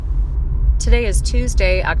Today is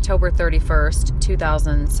Tuesday, October 31st,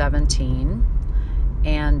 2017,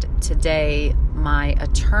 and today my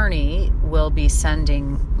attorney will be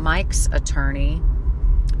sending Mike's attorney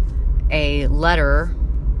a letter,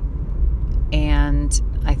 and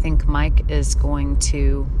I think Mike is going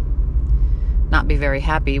to not be very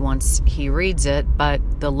happy once he reads it, but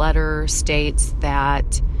the letter states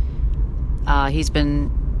that he's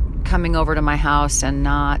been coming over to my house and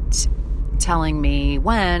not telling me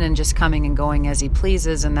when and just coming and going as he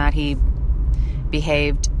pleases, and that he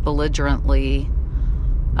behaved belligerently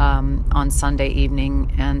on Sunday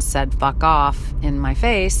evening and said fuck off in my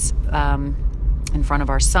face in front of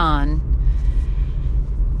our son,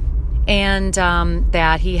 and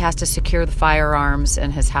that he has to secure the firearms in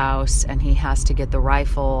his house and he has to get the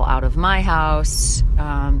rifle out of my house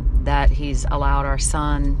that he's allowed our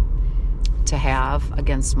son to have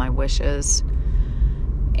against my wishes.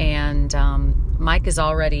 And Mike is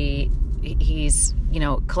already, he's,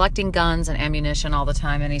 collecting guns and ammunition all the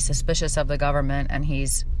time, and he's suspicious of the government, and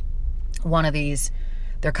he's one of these,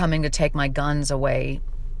 they're coming to take my guns away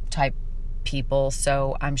type people.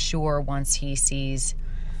 So I'm sure once he sees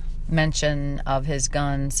mention of his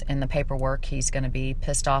guns in the paperwork, he's going to be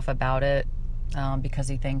pissed off about it because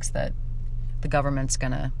he thinks that the government's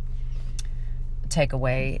going to take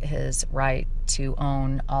away his right to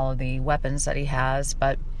own all of the weapons that he has.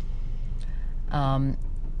 But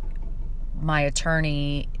my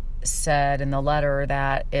attorney said in the letter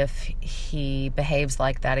that if he behaves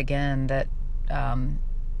like that again, that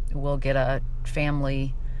we'll get a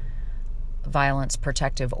family violence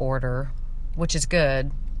protective order, which is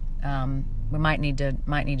good. We might need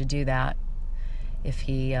to do that if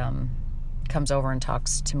he comes over and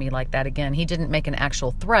talks to me like that again. He didn't make an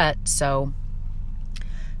actual threat, so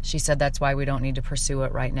she said that's why we don't need to pursue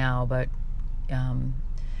it right now, but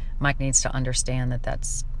Mike needs to understand that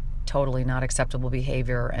that's totally not acceptable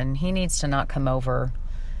behavior, and he needs to not come over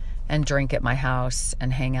and drink at my house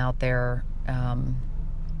and hang out there,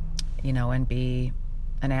 and be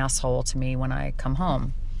an asshole to me when I come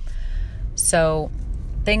home. So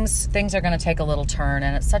things are going to take a little turn,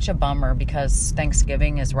 and it's such a bummer because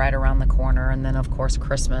Thanksgiving is right around the corner, and then of course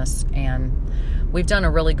Christmas, and we've done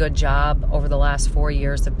a really good job over the last 4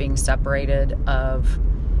 years of being separated, of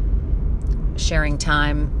sharing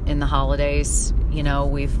time in the holidays.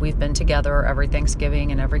 We've been together every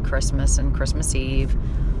Thanksgiving and every Christmas and Christmas Eve,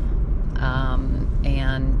 and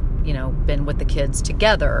been with the kids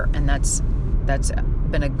together, and that's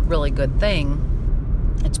been a really good thing.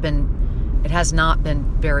 It has not been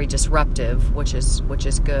very disruptive, which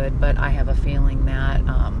is good, but I have a feeling that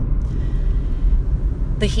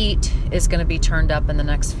the heat is going to be turned up in the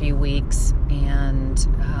next few weeks, and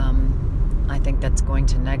I think that's going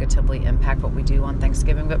to negatively impact what we do on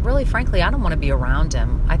Thanksgiving. But really, frankly, I don't want to be around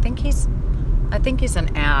him. I think he's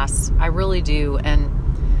an ass. I really do. And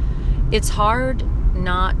it's hard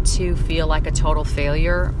not to feel like a total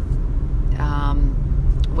failure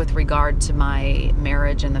with regard to my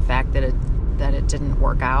marriage and the fact that it didn't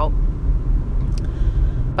work out.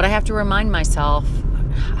 But I have to remind myself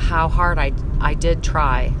how hard I did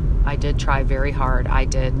try. I did try very hard. I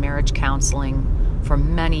did marriage counseling for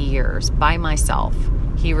many years by myself.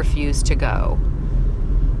 He refused to go.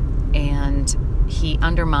 And he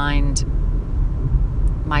undermined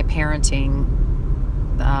my parenting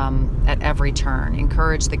at every turn,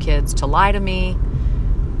 encouraged the kids to lie to me.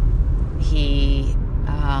 He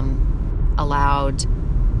allowed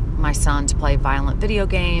my son to play violent video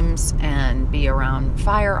games and be around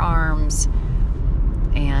firearms,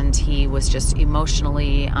 and he was just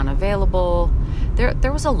emotionally unavailable.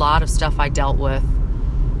 There was a lot of stuff I dealt with.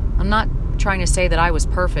 I'm not trying to say that I was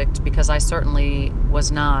perfect, because I certainly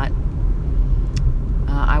was not.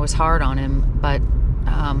 I was hard on him, but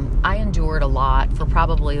I endured a lot for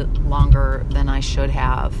probably longer than I should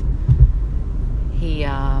have.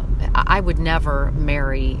 I would never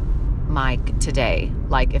marry Mike today.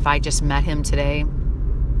 Like, if I just met him today,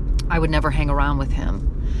 I would never hang around with him,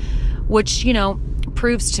 which,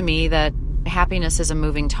 proves to me that happiness is a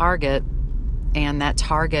moving target, and that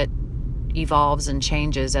target evolves and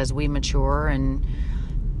changes as we mature and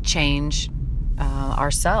change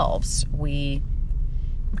ourselves. We're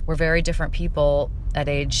very different people at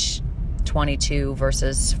age 22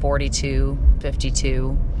 versus 42,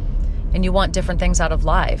 52. And you want different things out of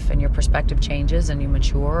life, and your perspective changes and you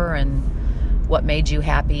mature, and what made you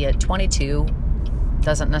happy at 22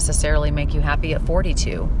 doesn't necessarily make you happy at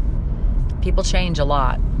 42. People change a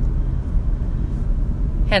lot.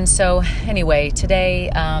 And so anyway, today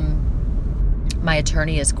my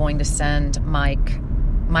attorney is going to send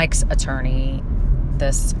Mike's attorney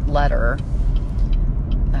this letter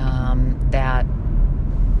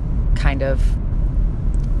kind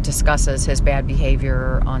of discusses his bad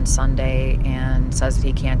behavior on Sunday and says that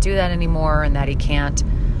he can't do that anymore and that he can't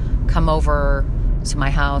come over to my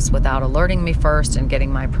house without alerting me first and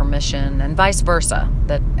getting my permission, and vice versa.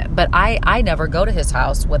 But I never go to his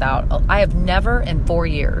house I have never in 4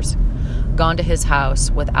 years gone to his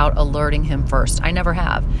house without alerting him first. I never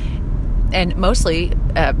have. And mostly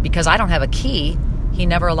because I don't have a key. He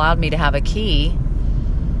never allowed me to have a key.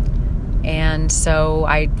 And so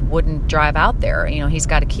I wouldn't drive out there. He's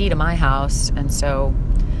got a key to my house. And so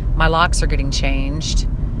my locks are getting changed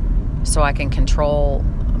so I can control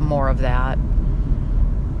more of that.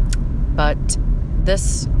 But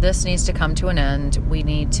this needs to come to an end. We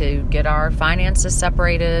need to get our finances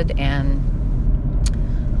separated, and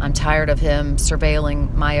I'm tired of him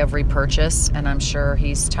surveilling my every purchase, and I'm sure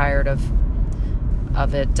he's tired of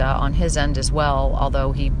it on his end as well,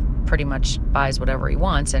 although he pretty much buys whatever he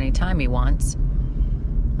wants anytime he wants.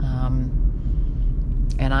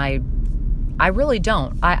 And I really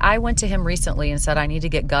don't. I went to him recently and said I need to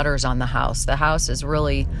get gutters on the house. The house is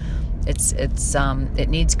really, it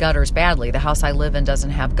needs gutters badly. The house I live in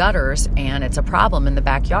doesn't have gutters, and it's a problem in the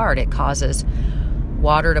backyard. It causes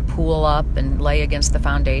water to pool up and lay against the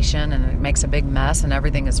foundation, and it makes a big mess, and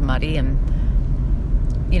everything is muddy. And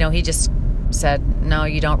he just said, no,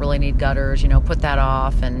 you don't really need gutters, put that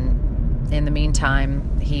off. And in the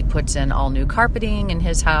meantime, he puts in all new carpeting in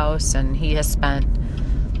his house, and he spent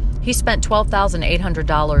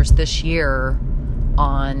 $12,800 this year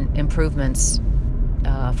on improvements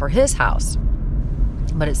for his house.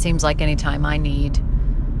 But it seems like anytime I need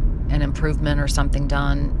an improvement or something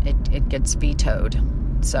done, it gets vetoed.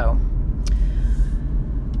 So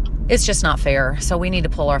it's just not fair. So we need to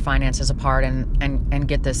pull our finances apart and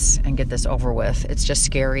get this over with. It's just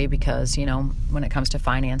scary because, when it comes to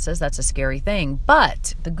finances, that's a scary thing.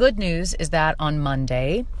 But the good news is that on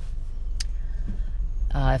Monday,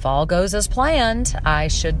 if all goes as planned, I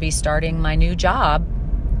should be starting my new job,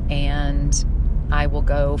 and I will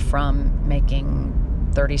go from making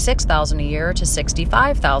 $36,000 a year to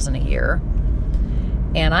 $65,000 a year.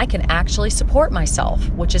 And I can actually support myself,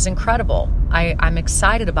 which is incredible. I'm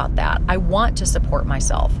excited about that. I want to support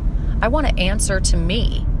myself. I want to answer to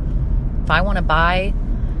me. If I want to buy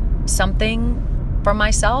something for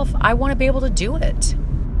myself, I want to be able to do it.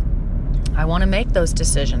 I want to make those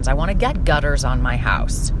decisions. I want to get gutters on my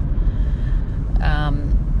house.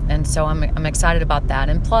 And so I'm excited about that.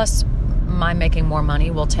 And plus, my making more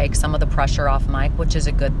money will take some of the pressure off Mike, which is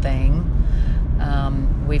a good thing.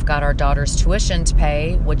 We've got our daughter's tuition to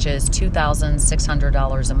pay, which is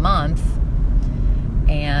 $2,600 a month.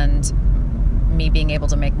 And me being able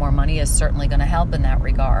to make more money is certainly going to help in that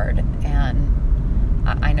regard. And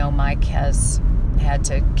I know Mike has had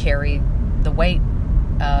to carry the weight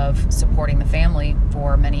of supporting the family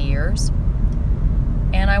for many years.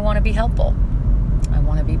 And I want to be helpful. I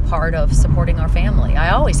want to be part of supporting our family.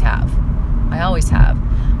 I always have.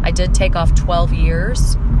 I did take off 12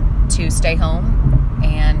 years to stay home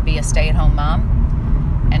and be a stay-at-home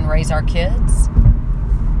mom and raise our kids.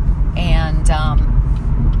 And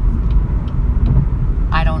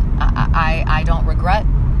I don't regret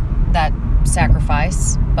that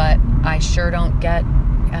sacrifice, but I sure don't get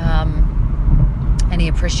any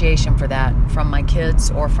appreciation for that from my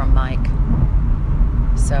kids or from Mike.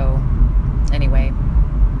 So anyway,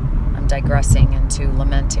 I'm digressing into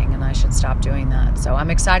lamenting, and I should stop doing that. So I'm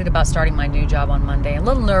excited about starting my new job on Monday. A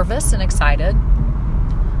little nervous and excited.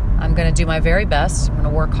 I'm going to do my very best. I'm going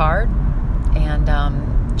to work hard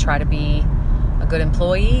and try to be a good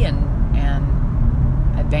employee and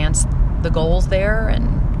advance the goals there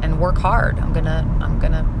and work hard. I'm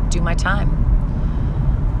gonna do my time.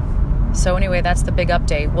 So anyway, that's the big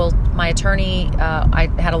update. Well, my attorney, I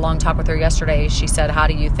had a long talk with her yesterday. She said, how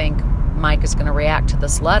do you think Mike is going to react to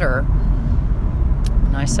this letter?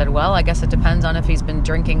 And I said, well, I guess it depends on if he's been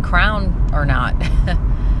drinking Crown or not.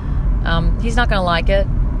 He's not going to like it.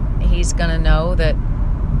 He's going to know that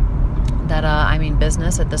I mean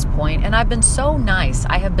business at this point. And I've been so nice.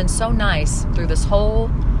 I have been so nice through this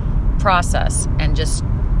whole process and just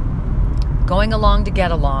going along to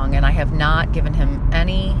get along. And I have not given him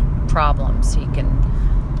any problems. He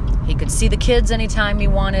could see the kids anytime he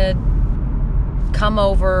wanted, come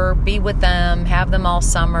over, be with them, have them all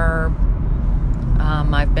summer.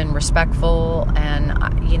 I've been respectful, and I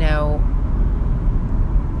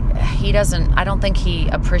don't think he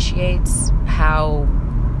appreciates how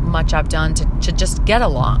much I've done to just get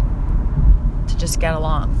along,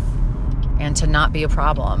 and to not be a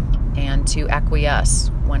problem, and to acquiesce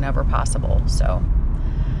whenever possible. So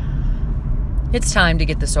it's time to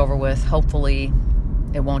get this over with. Hopefully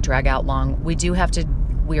it won't drag out long. We do have to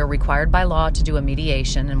we are required by law to do a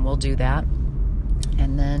mediation, and we'll do that.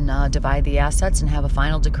 And then divide the assets and have a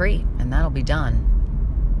final decree, and that'll be done.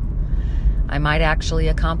 I might actually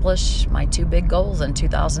accomplish my 2 big goals in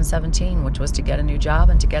 2017, which was to get a new job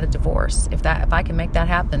and to get a divorce. If I can make that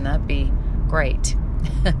happen, that'd be great.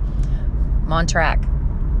 I'm on track.